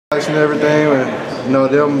and everything, and you know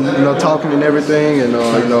them, you know, talking and everything, and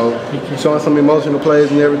you know, showing some emotional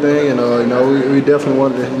plays and everything, and you know, we definitely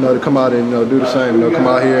wanted to, you know, to come out and, you know, do the same, you know, come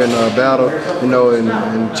out here and battle, you know,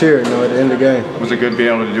 and cheer, you know, at the end of the game. Was it good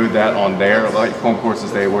being able to do that on their home course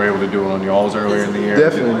as they were able to do it on y'all's earlier in the year?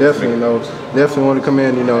 Definitely, you know, definitely want to come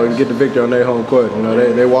in, you know, and get the victory on their home court. You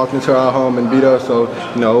know, they walked into our home and beat us, so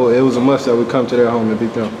you know, it was a must that we come to their home and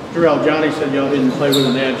beat them. Jarell, Johnny said y'all didn't play with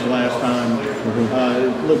an edge last time.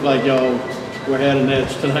 It looked like y'all were had an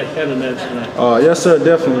edge tonight. Yes, sir,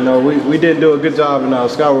 definitely. You know, we didn't do a good job in our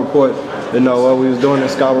scout report. You know, what we was doing in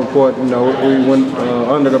scout report, you know, we went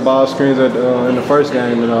under the ball screens in the first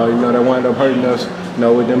game, and you know, that wound up hurting us. You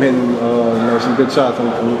know, with them hitting you know, some good shots on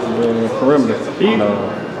the perimeter.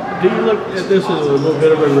 Do you look at this as a little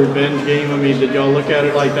bit of a revenge game? I mean, did y'all look at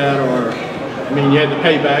it like that, or I mean, you had to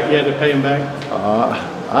pay back, you had to pay them back?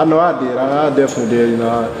 I know I did. I definitely did. You know,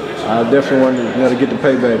 I definitely wanted, you know, to get the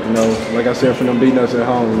payback. You know, like I said, from them beating us at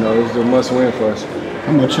home. You know, it was a must-win for us.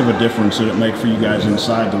 How much of a difference did it make for you guys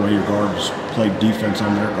inside the way your guards played defense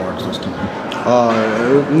on their guards this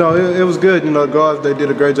time? No, it was good. You know, guards, they did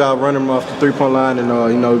a great job running them off the three-point line and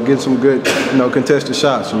you know, getting some good, you know, contested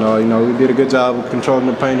shots. You know, we did a good job of controlling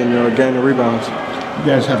the paint and, you know, gaining rebounds. You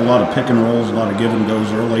guys had a lot of pick and rolls, a lot of give and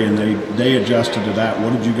goes early, and they adjusted to that.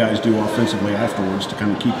 What did you guys do offensively afterwards to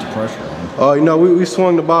kind of keep the pressure on? You know, we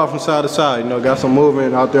swung the ball from side to side. You know, got some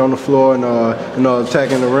movement out there on the floor, and you know,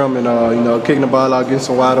 attacking the rim, and you know, kicking the ball out, getting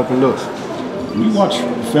some wide open looks. When you watch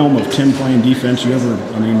film of Tim playing defense, you ever,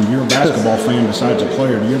 I mean, you're a basketball fan besides a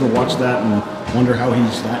player. Do you ever watch that and wonder how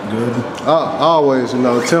he's that good? Always, you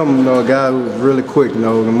know, Tim, you know, a guy who's really quick, you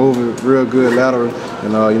know, moving real good lateral,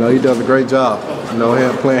 and you know, he does a great job. You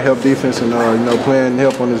know, playing help defense and you know, playing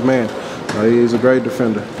help on his man. He's a great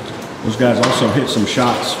defender. Those guys also hit some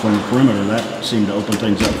shots from the perimeter. That seemed to open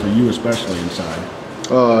things up for you, especially inside.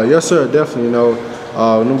 Yes, sir, definitely. You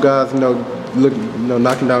know, them guys, you know,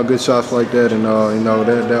 knocking down good shots like that, and you know,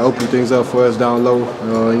 that opened things up for us down low,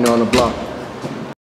 you know, on the block.